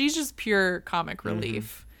 she's just pure comic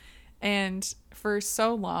relief. And for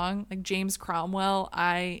so long, like James Cromwell,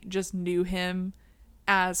 I just knew him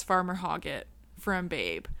as Farmer Hoggett from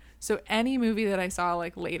Babe. So any movie that I saw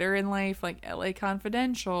like later in life, like LA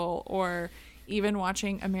Confidential or even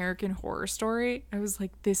watching American Horror Story, I was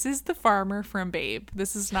like, this is the farmer from Babe.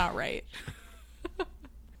 This is not right.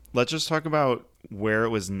 Let's just talk about where it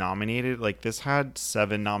was nominated. Like, this had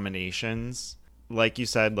 7 nominations. Like you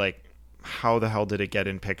said, like, how the hell did it get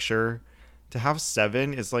in picture? To have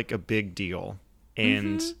 7 is like a big deal.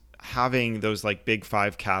 And having those like big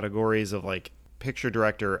 5 categories of like picture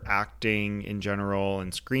director, acting in general,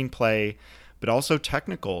 and screenplay, but also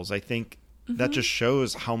technicals, I think that just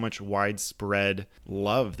shows how much widespread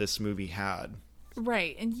love this movie had.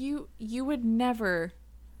 Right. And you would never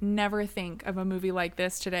think of a movie like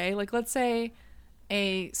this today. Like, let's say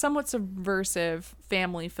a somewhat subversive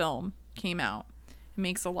family film came out. It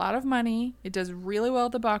makes a lot of money. It does really well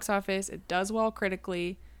at the box office. It does well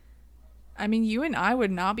critically. I mean, you and I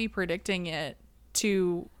would not be predicting it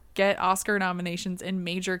to get Oscar nominations in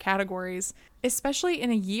major categories, especially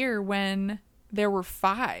in a year when there were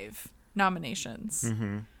 5 nominations.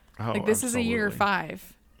 Oh, like, this absolutely. is a year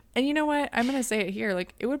 5. And you know what? I'm going to say it here.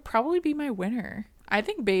 Like, it would probably be my winner. I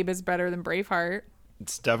think Babe is better than Braveheart.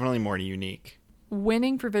 It's definitely more unique.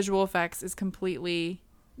 Winning for visual effects is completely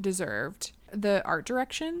deserved. The art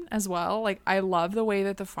direction as well. Like, I love the way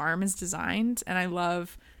that the farm is designed, and I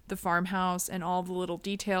love the farmhouse and all the little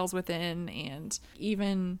details within, and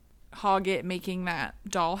even Hoggett making that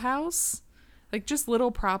dollhouse. Like, just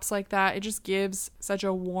little props like that. It just gives such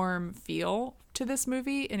a warm feel to this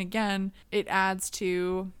movie. And again, it adds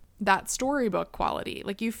to that storybook quality.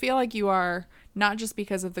 Like, you feel like you are, not just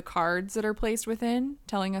because of the cards that are placed within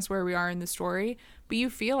telling us where we are in the story, but you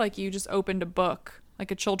feel like you just opened a book,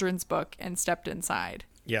 like a children's book, and stepped inside.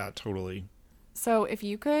 Yeah, totally. So if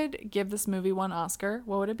you could give this movie one Oscar,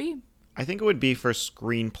 what would it be? I think it would be for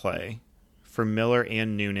screenplay for Miller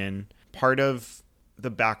and Noonan. Part of the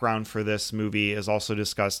background for this movie is also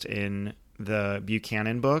discussed in the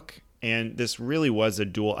Buchanan book. And this really was a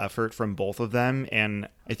dual effort from both of them. And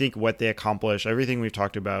I think what they accomplished, everything we've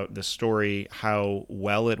talked about, the story, how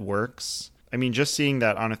well it works. I mean, just seeing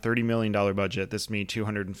that on a $30 million budget, this made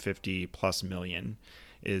 $250+ million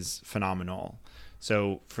is phenomenal.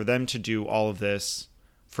 So for them to do all of this,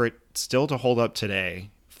 for it still to hold up today,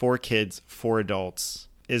 4 kids, 4 adults,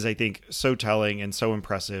 is, I think, so telling and so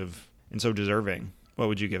impressive and so deserving. What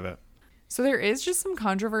would you give it? So there is just some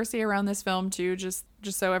controversy around this film too, just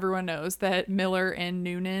so everyone knows, that Miller and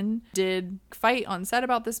Noonan did fight on set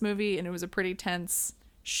about this movie, and it was a pretty tense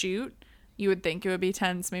shoot. You would think it would be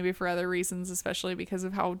tense maybe for other reasons, especially because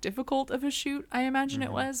of how difficult of a shoot I imagine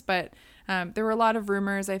it was. But there were a lot of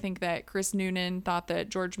rumors. I think that Chris Noonan thought that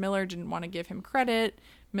George Miller didn't want to give him credit.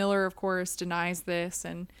 Miller, of course, denies this,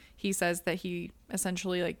 and he says that he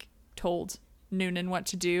essentially like told Noonan what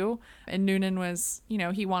to do. And Noonan was, you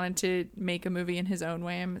know, he wanted to make a movie in his own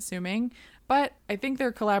way, I'm assuming. But I think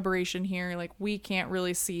their collaboration here, like, we can't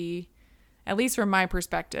really see, at least from my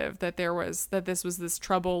perspective, that this was this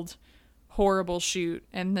troubled, horrible shoot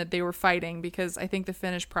and that they were fighting, because I think the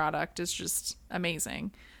finished product is just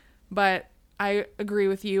amazing. But I agree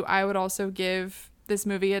with you. I would also give this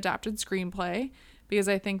movie adapted screenplay, because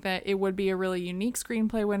I think that it would be a really unique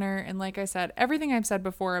screenplay winner. And like I said, everything I've said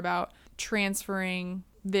before about transferring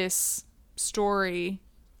this story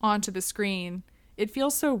onto the screen, it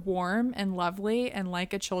feels so warm and lovely and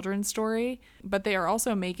like a children's story, but they are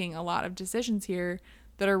also making a lot of decisions here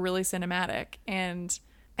that are really cinematic. And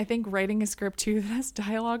I think writing a script too that has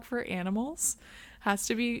dialogue for animals has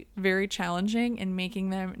to be very challenging, and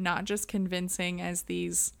making them not just convincing as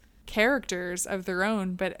these characters of their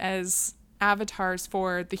own, but as avatars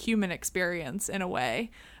for the human experience in a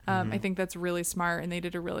way. I think that's really smart, and they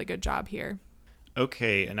did a really good job here.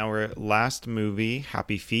 Okay, and our last movie,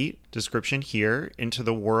 Happy Feet. Description here: into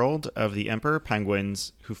the world of the emperor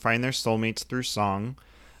penguins who find their soulmates through song,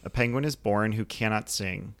 a penguin is born who cannot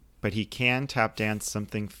sing, but he can tap dance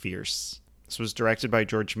something fierce. This was directed by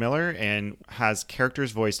George Miller and has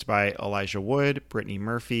characters voiced by Elijah Wood, Brittany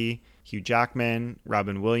Murphy, Hugh Jackman,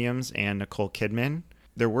 Robin Williams, and Nicole Kidman.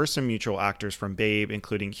 There were some mutual actors from Babe,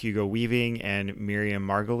 including Hugo Weaving and Miriam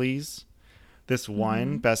Margolyes. This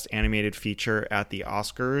won Best Animated Feature at the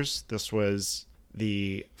Oscars. This was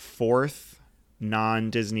the 4th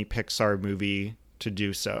non-Disney Pixar movie to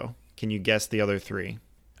do so. Can you guess the other three?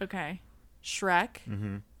 Okay. Shrek.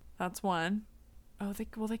 Mm-hmm. That's one. Oh,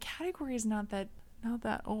 the category is not that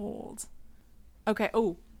old. Okay.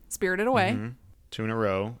 Oh, Spirited Away. Mm-hmm. 2 in a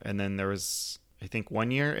row. And then there was, I think,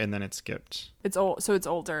 1 year, and then it skipped. It's old, so it's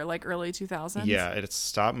older, like early 2000s. Yeah, it's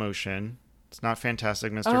stop motion. It's not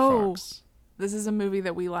Fantastic Mr. Fox. This is a movie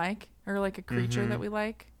that we like, or like a creature that we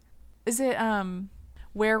like. Is it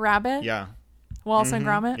Were Rabbit? Yeah. Wallace and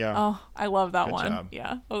Gromit? Yeah. Oh, I love that Good one. job.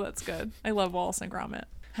 Yeah. Oh, that's good. I love Wallace and Gromit.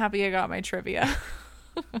 Happy I got my trivia.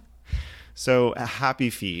 So, Happy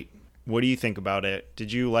Feet. What do you think about it?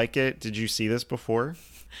 Did you like it? Did you see this before?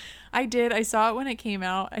 I did. I saw it when it came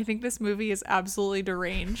out. I think this movie is absolutely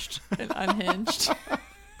deranged and unhinged.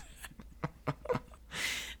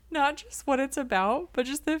 Not just what it's about, but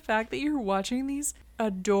just the fact that you're watching these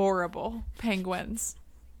adorable penguins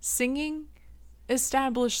singing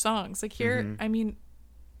established songs. Like here, I mean,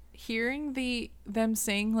 hearing them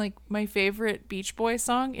sing like my favorite Beach Boys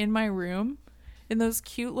song in my room in those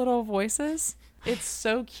cute little voices. It's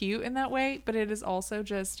so cute in that way, but it is also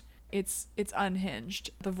just it's unhinged.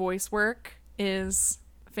 The voice work is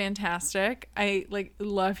fantastic. I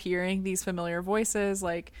love hearing these familiar voices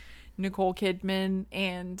like Nicole Kidman,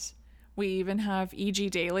 and we even have E.G.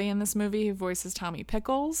 Daily in this movie who voices Tommy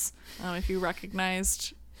Pickles. If you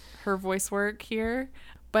recognized her voice work here.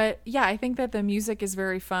 But yeah, I think that the music is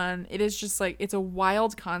very fun. It is just like, it's a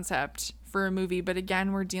wild concept for a movie, but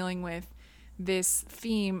again, we're dealing with this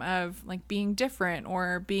theme of like being different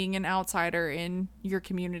or being an outsider in your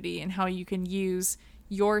community, and how you can use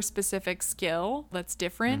your specific skill that's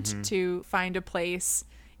different to find a place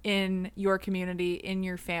in your community, in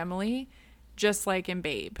your family, just like in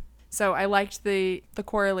Babe. So I liked the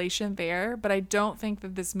correlation there, but I don't think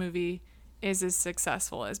that this movie is as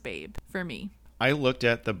successful as Babe for me. I looked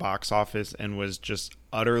at the box office and was just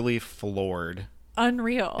utterly floored.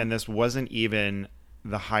 Unreal. And this wasn't even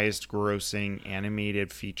the highest grossing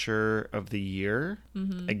animated feature of the year.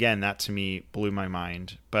 Again, that to me blew my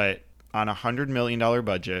mind. But on a $100 million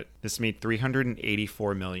budget, this made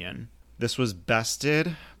 $384 million. This was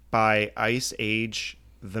bested by Ice Age: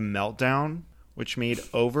 The Meltdown, which made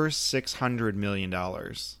over $600 million.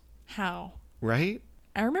 How? Right?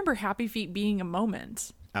 I remember Happy Feet being a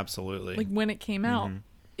moment. Absolutely. Like when it came out.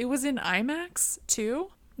 It was in IMAX too.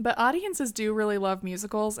 But audiences do really love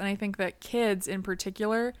musicals, and I think that kids in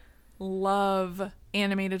particular love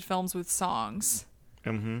animated films with songs.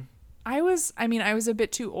 I was a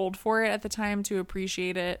bit too old for it at the time to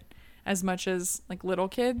appreciate it as much as like little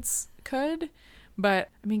kids could. But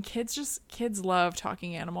I mean, kids love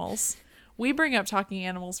talking animals. We bring up talking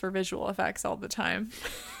animals for visual effects all the time.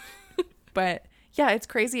 But yeah, it's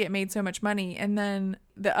crazy it made so much money. And then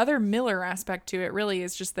the other Miller aspect to it really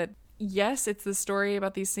is just that, yes, it's the story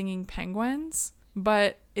about these singing penguins,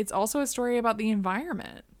 but it's also a story about the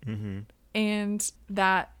environment. And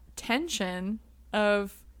that tension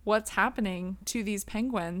of what's happening to these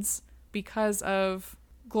penguins because of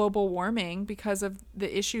global warming, because of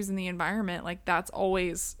the issues in the environment, like that's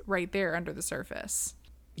always right there under the surface.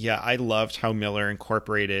 Yeah, I loved how Miller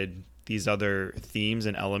incorporated these other themes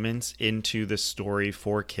and elements into the story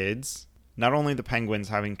for kids. Not only the penguins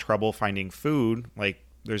having trouble finding food, like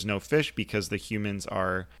there's no fish because the humans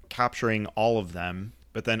are capturing all of them,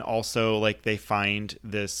 but then also like they find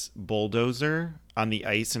this bulldozer on the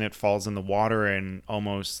ice and it falls in the water and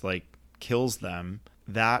almost like kills them.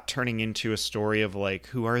 That turning into a story of like,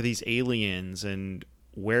 who are these aliens and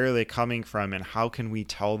where are they coming from and how can we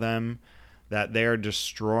tell them that they're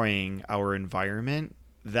destroying our environment?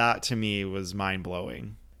 That to me was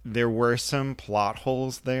mind-blowing. There were some plot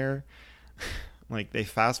holes there. Like they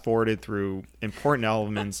fast forwarded through important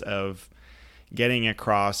elements of getting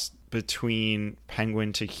across between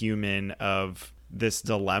penguin to human of this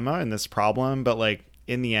dilemma and this problem, but like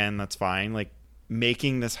in the end that's fine. Like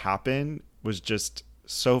making this happen was just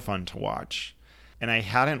so fun to watch. And I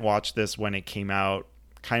hadn't watched this when it came out.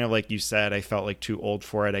 Kind of like you said, I felt like too old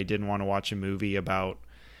for it. I didn't want to watch a movie about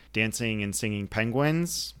dancing and singing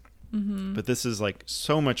penguins. But this is like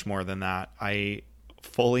so much more than that. I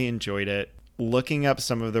fully enjoyed it. Looking up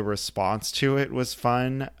some of the response to it was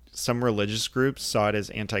fun. Some religious groups saw it as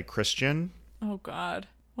anti-Christian. Oh God,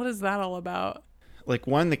 what is that all about? Like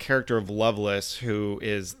the character of Loveless, who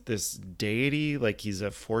is this deity, like he's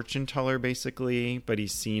a fortune teller basically, but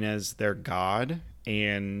he's seen as their god,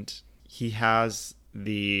 and he has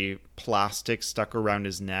the plastic stuck around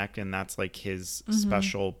his neck, and that's like his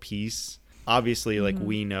special piece. Obviously, like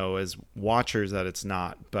we know as watchers that it's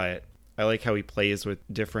not, but I like how he plays with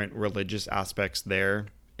different religious aspects there.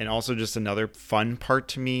 And also just another fun part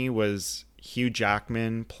to me was Hugh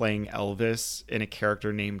Jackman playing Elvis in a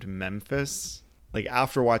character named Memphis. Like,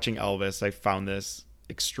 after watching Elvis, I found this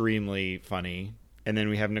extremely funny. And then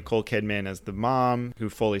we have Nicole Kidman as the mom who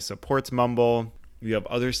fully supports Mumble. You have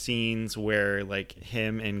other scenes where like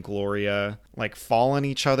him and Gloria like fall on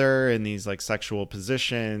each other in these like sexual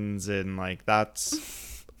positions, and like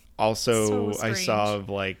that's also So I strange. saw of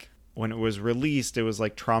like when it was released, it was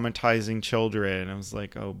like traumatizing children. I was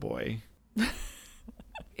like, oh boy.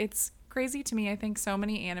 It's crazy to me. I think so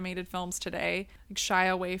many animated films today like shy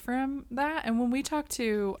away from that. And when we talked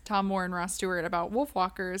to Tom Moore and Ross Stewart about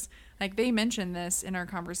Wolfwalkers, like they mentioned this in our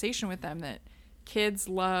conversation with them, that kids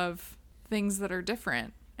love things that are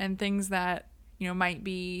different and things that, you know, might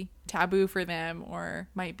be taboo for them or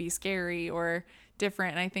might be scary or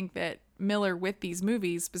different. And I think that Miller, with these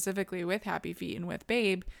movies, specifically with Happy Feet and with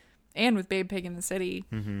Babe Pig in the City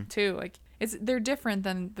too, like they're different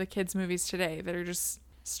than the kids movies today that are just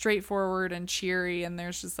straightforward and cheery and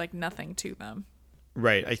there's just like nothing to them.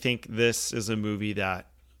 Right. I think this is a movie that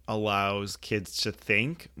allows kids to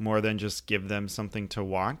think more than just give them something to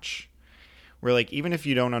watch. Where like even if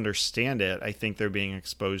you don't understand it, I think they're being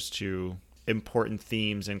exposed to important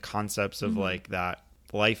themes and concepts of like that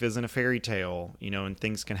life isn't a fairy tale, you know, and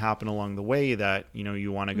things can happen along the way that, you know,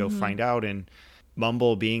 you want to go find out. And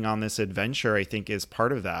Mumble being on this adventure, I think is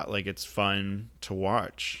part of that. Like it's fun to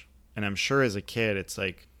watch. And I'm sure as a kid, it's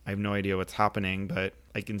like, I have no idea what's happening, but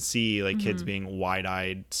I can see like kids being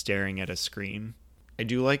wide-eyed staring at a screen. I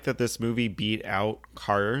do like that this movie beat out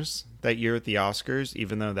Cars that year at the Oscars,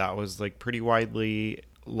 even though that was like pretty widely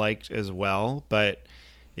liked as well. But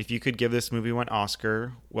if you could give this movie one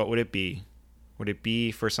Oscar, what would it be? Would it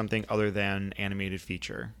be for something other than animated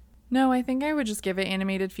feature? No, I think I would just give it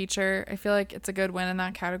animated feature. I feel like it's a good win in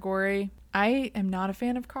that category. I am not a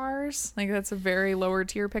fan of Cars. Like that's a very lower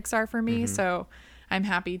tier Pixar for me. So I'm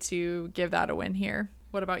happy to give that a win here.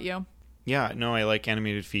 What about you? Yeah, no, I like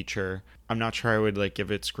animated feature. I'm not sure I would like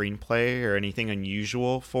give it screenplay or anything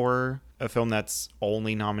unusual for a film that's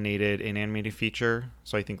only nominated in animated feature.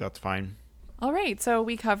 So I think that's fine. All right, so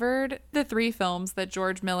we covered the 3 films that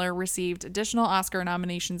George Miller received additional Oscar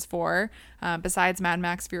nominations for, besides Mad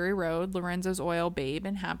Max Fury Road, Lorenzo's Oil, Babe,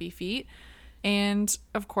 and Happy Feet. And,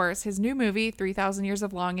 of course, his new movie, 3,000 Years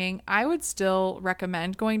of Longing. I would still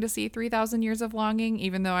recommend going to see 3,000 Years of Longing,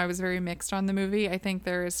 even though I was very mixed on the movie. I think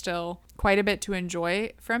there is still quite a bit to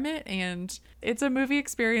enjoy from it, and it's a movie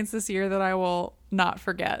experience this year that I will not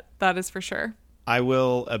forget. That is for sure. I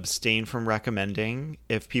will abstain from recommending.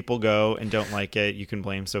 If people go and don't like it, you can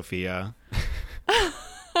blame Sophia.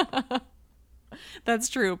 That's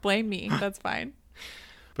true. Blame me. That's fine.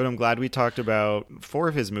 But I'm glad we talked about 4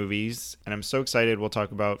 of his movies, and I'm so excited we'll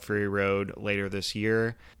talk about Fury Road later this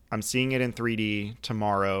year. I'm seeing it in 3D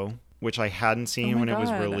tomorrow, which I hadn't seen when it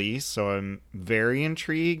was released, so I'm very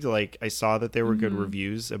intrigued. Like, I saw that there were good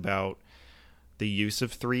reviews about the use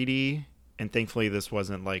of 3D, and thankfully this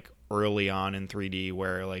wasn't like early on in 3D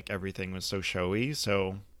where like everything was so showy,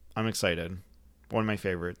 so I'm excited. One of my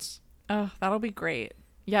favorites. Oh, that'll be great.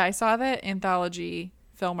 Yeah, I saw that Anthology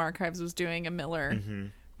Film Archives was doing a Miller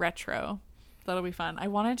retro. That'll be fun. I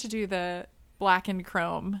wanted to do the black and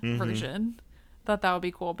chrome version. Thought that would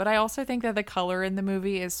be cool. But I also think that the color in the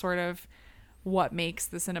movie is sort of what makes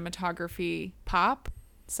the cinematography pop.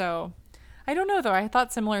 So I don't know though. I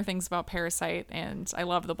thought similar things about Parasite, and I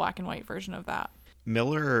love the black and white version of that.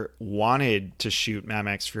 Miller wanted to shoot Mad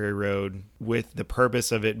Max Fury Road with the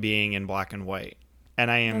purpose of it being in black and white. And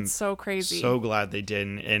I am That's so crazy. So glad they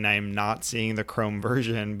didn't. And I'm not seeing the chrome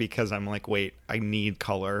version because I'm like, wait, I need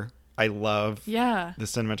color. I love the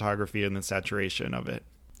cinematography and the saturation of it.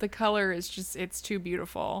 The color is just, it's too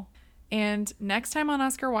beautiful. And next time on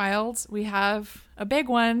Oscar Wilde, we have a big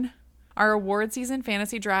one. Our award season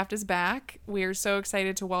fantasy draft is back. We are so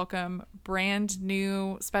excited to welcome brand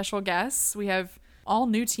new special guests. We have all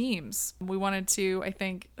new teams. We wanted to, I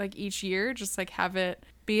think, like each year, just like have it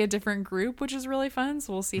be a different group, which is really fun.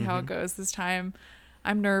 So we'll see how it goes this time.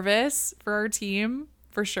 I'm nervous for our team,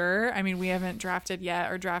 for sure. I mean, we haven't drafted yet.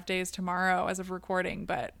 Our draft day is tomorrow as of recording,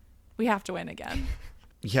 but we have to win again.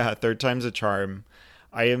 Yeah, third time's a charm.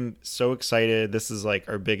 I am so excited. This is like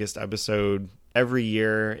our biggest episode every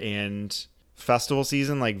year, and festival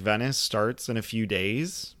season like Venice starts in a few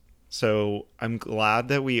days. So I'm glad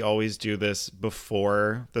that we always do this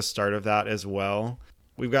before the start of that as well.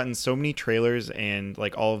 We've gotten so many trailers and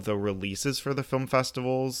like all of the releases for the film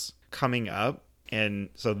festivals coming up. And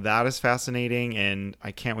so that is fascinating. And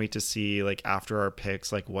I can't wait to see like after our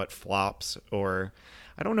picks, like what flops, or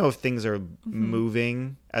I don't know if things are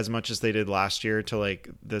moving as much as they did last year to like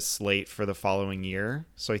the slate for the following year.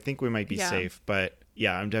 So I think we might be safe. But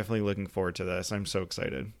yeah, I'm definitely looking forward to this. I'm so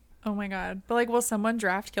excited. Oh my God. But like, will someone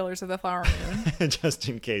draft Killers of the Flower Moon? Just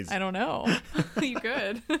in case. I don't know. You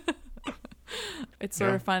could. It's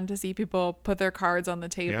sort of fun to see people put their cards on the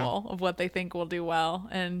table of what they think will do well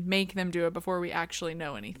and make them do it before we actually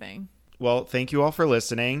know anything. Well, thank you all for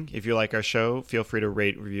listening. If you like our show, feel free to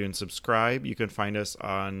rate, review, and subscribe. You can find us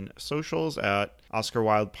on socials at Oscar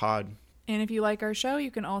Wilde Pod. And if you like our show,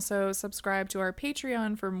 you can also subscribe to our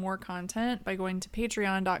Patreon for more content by going to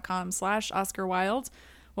patreon.com/OscarWilde.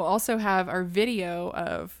 We'll also have our video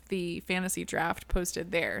of the fantasy draft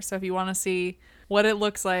posted there. So if you want to see what it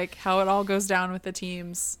looks like, how it all goes down with the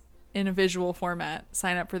teams in a visual format,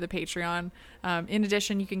 sign up for the Patreon. In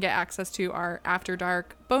addition, you can get access to our After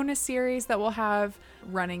Dark bonus series that we'll have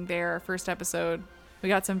running there. Our first episode, we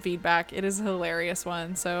got some feedback. It is a hilarious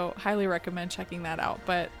one, so highly recommend checking that out.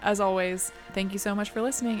 But as always, thank you so much for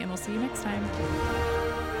listening, and we'll see you next time.